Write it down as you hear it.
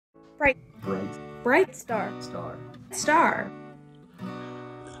Bright. Bright Bright Star. Star. Star.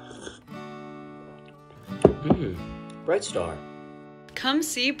 Bright Star. Come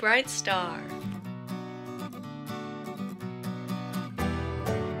see Bright Star.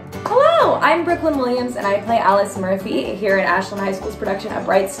 Hello, I'm Brooklyn Williams and I play Alice Murphy here in Ashland High School's production of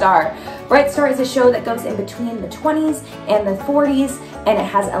Bright Star. Bright Star is a show that goes in between the 20s and the 40s, and it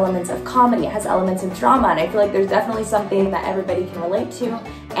has elements of comedy, it has elements of drama, and I feel like there's definitely something that everybody can relate to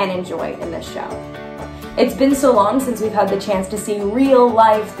and enjoy in this show. It's been so long since we've had the chance to see real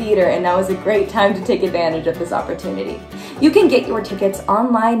live theater, and now is a great time to take advantage of this opportunity. You can get your tickets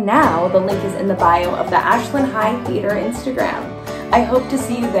online now. The link is in the bio of the Ashland High Theater Instagram. I hope to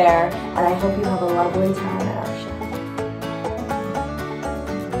see you there, and I hope you have a lovely time.